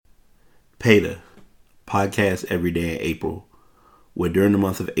PETA, podcast every day in April, where during the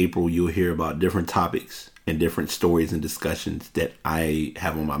month of April you'll hear about different topics and different stories and discussions that I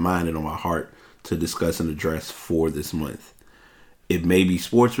have on my mind and on my heart to discuss and address for this month. It may be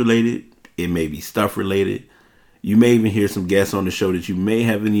sports related, it may be stuff related. You may even hear some guests on the show that you may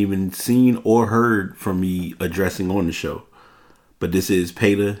haven't even seen or heard from me addressing on the show. But this is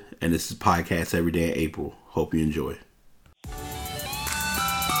PETA, and this is Podcast Every Day in April. Hope you enjoy.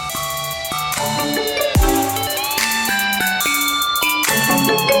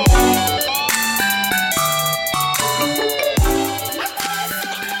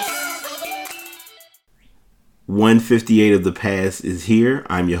 $158 of the past is here.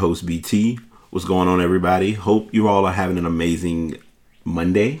 I'm your host, BT. What's going on, everybody? Hope you all are having an amazing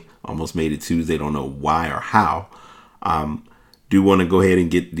Monday. Almost made it Tuesday. Don't know why or how. Do want to go ahead and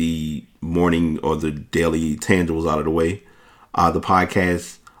get the morning or the daily tangibles out of the way. The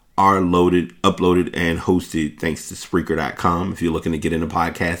podcasts are uploaded, and hosted thanks to Spreaker.com. If you're looking to get into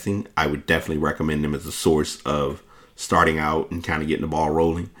podcasting, I would definitely recommend them as a source of starting out and kind of getting the ball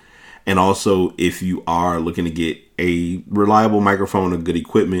rolling. And also, if you are looking to get a reliable microphone and good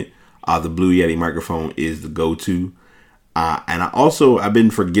equipment, the Blue Yeti microphone is the go-to. And I've been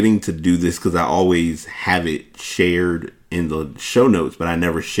forgetting to do this because I always have it shared in the show notes, but I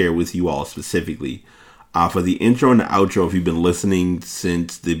never share with you all specifically. For the intro and the outro, if you've been listening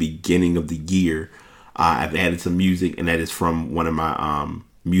since the beginning of the year, I've added some music, and that is from one of my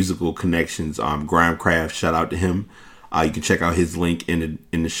musical connections, Grimecraft. Shout out to him. You can check out his link in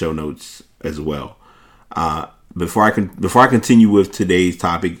the show notes as well. Before I continue with today's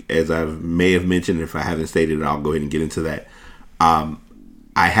topic, as I may have mentioned, if I haven't stated it, I'll go ahead and get into that. I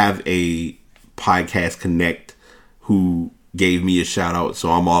have a Podcast Connect who gave me a shout out,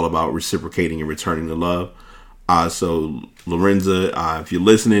 so I'm all about reciprocating and returning the love. So Lorenza, if you're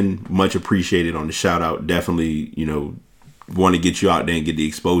listening, much appreciated on the shout out. Definitely, want to get you out there and get the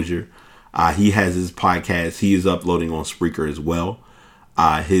exposure. He has his podcast. He is uploading on Spreaker as well.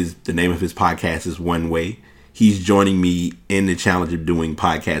 The name of his podcast is One Way. He's joining me in the challenge of doing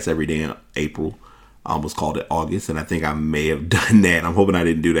podcasts every day in April. I almost called it August, and I think I may have done that. I'm hoping I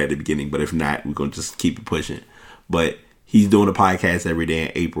didn't do that at the beginning, but if not, we're going to just keep it pushing. But he's doing a podcast every day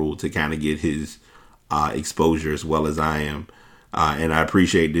in April to kind of get his exposure as well as I am. And I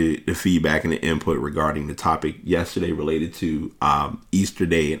appreciate the feedback and the input regarding the topic yesterday related to Easter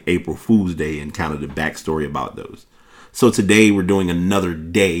Day and April Fool's Day and kind of the backstory about those. So today we're doing another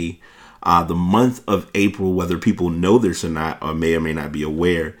day. The month of April, whether people know this or not, or may not be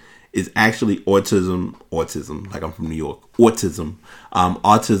aware, is actually autism, like I'm from New York, autism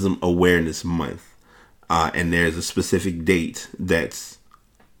awareness month. And there's a specific date that's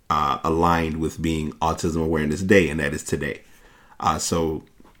aligned with being Autism Awareness Day, and that is today. So,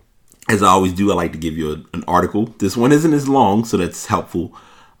 as I always do, I like to give you an article. This one isn't as long, so that's helpful.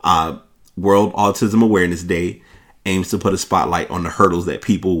 World Autism Awareness Day aims to put a spotlight on the hurdles that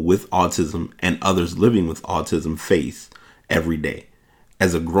people with autism and others living with autism face every day.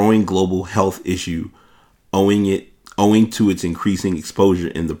 As a growing global health issue, owing to its increasing exposure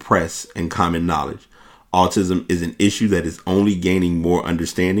in the press and common knowledge, autism is an issue that is only gaining more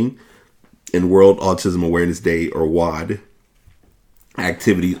understanding. And World Autism Awareness Day, or WAD,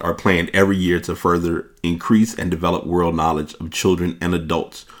 activities are planned every year to further increase and develop world knowledge of children and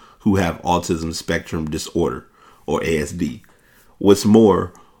adults who have autism spectrum disorder, or ASD. What's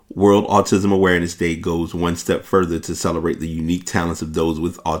more, World Autism Awareness Day goes one step further to celebrate the unique talents of those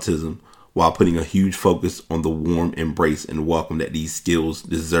with autism, while putting a huge focus on the warm embrace and welcome that these skills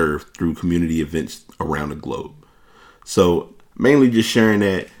deserve through community events around the globe. So mainly just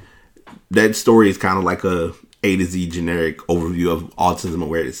sharing that story is kind of like a to Z generic overview of Autism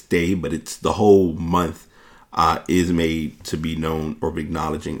Awareness Day, but it's the whole month is made to be known or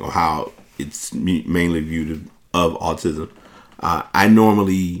acknowledging or how it's mainly viewed of autism. I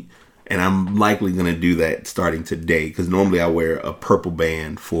normally, and I'm likely going to do that starting today, because normally I wear a purple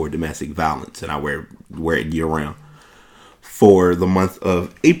band for domestic violence, and I wear it year round. For the month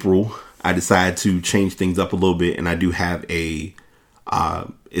of April, I decided to change things up a little bit, and I do have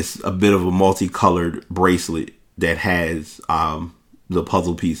it's a bit of a multicolored bracelet that has the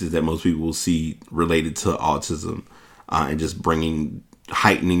puzzle pieces that most people will see related to autism, and just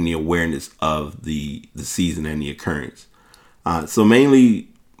heightening the awareness of the season and the occurrence. So mainly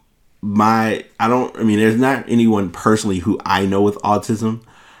there's not anyone personally who I know with autism.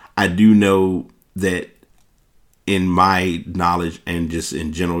 I do know that in my knowledge and just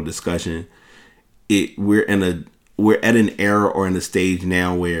in general discussion, we're at an era or in a stage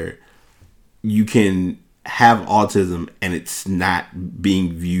now where you can have autism and it's not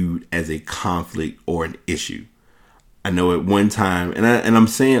being viewed as a conflict or an issue. I know at one time, and I'm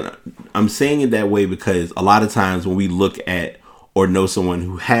saying it that way because a lot of times when we look at or know someone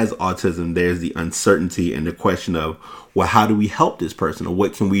who has autism, there's the uncertainty and the question of, well, how do we help this person, or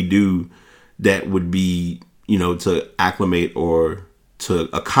what can we do that would be, to acclimate or to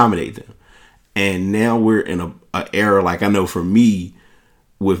accommodate them. And now we're in a era, like I know for me,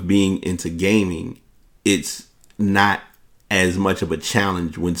 with being into gaming, it's not as much of a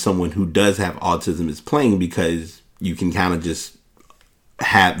challenge when someone who does have autism is playing, because you can kind of just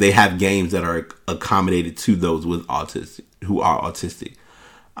they have games that are accommodated to those with autism who are autistic.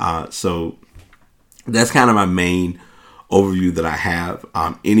 So that's kind of my main overview that I have.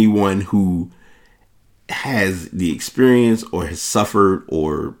 Anyone who has the experience or has suffered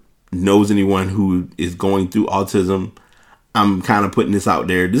or knows anyone who is going through autism, I'm kind of putting this out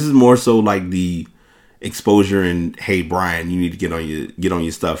there. This is more so like the exposure and, hey, Brian, you need to get on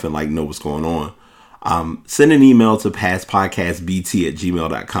your stuff and like know what's going on. Send an email to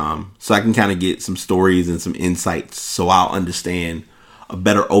passpodcastbt@gmail.com so I can kind of get some stories and some insights so I'll understand a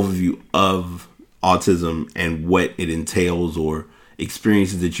better overview of autism and what it entails, or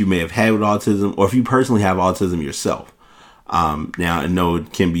experiences that you may have had with autism, or if you personally have autism yourself. Now I know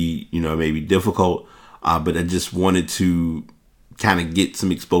it can be, maybe difficult, but I just wanted to kind of get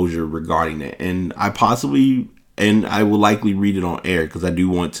some exposure regarding that. And I will likely read it on air, because I do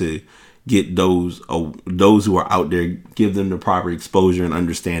want to get those who are out there, give them the proper exposure and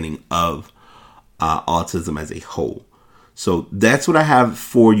understanding of autism as a whole. So that's what I have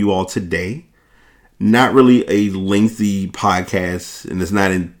for you all today. Not really a lengthy podcast, and it's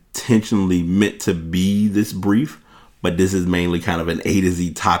not intentionally meant to be this brief, but this is mainly kind of an A to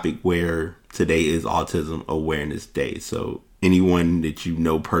Z topic, where today is Autism Awareness Day. So anyone that you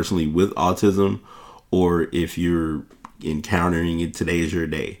know personally with autism, or if you're encountering it, today is your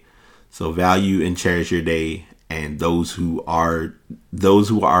day. So value and cherish your day, and those who are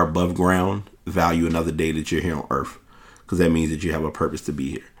above ground, value another day that you're here on earth, because that means that you have a purpose to be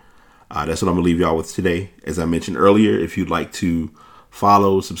here. That's what I'm gonna leave y'all with today. As I mentioned earlier, if you'd like to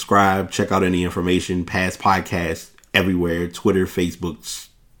follow, subscribe, check out any information, past podcasts everywhere, Twitter, Facebook,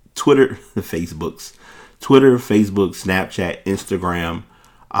 Snapchat, Instagram,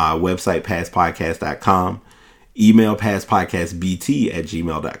 website pastpodcast.com, email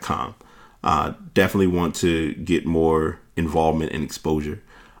pastpodcastbt@gmail.com. Definitely want to get more involvement and exposure.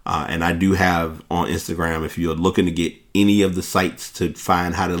 And I do have on Instagram, if you're looking to get any of the sites to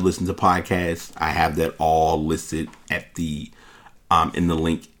find how to listen to podcasts, I have that all listed at the in the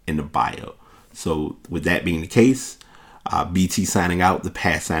link in the bio. So with that being the case, BT signing out, the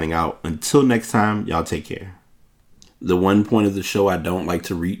past signing out. Until next time, y'all take care. The one point of the show I don't like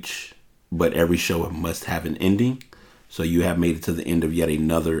to reach, but every show must have an ending. So you have made it to the end of yet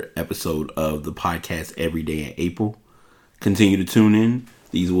another episode of the podcast Every Day in April. Continue to tune in.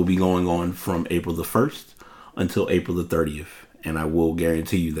 These will be going on from April the 1st until April the 30th. And I will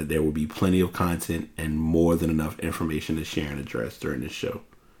guarantee you that there will be plenty of content and more than enough information to share and address during this show.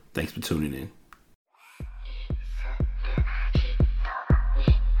 Thanks for tuning in.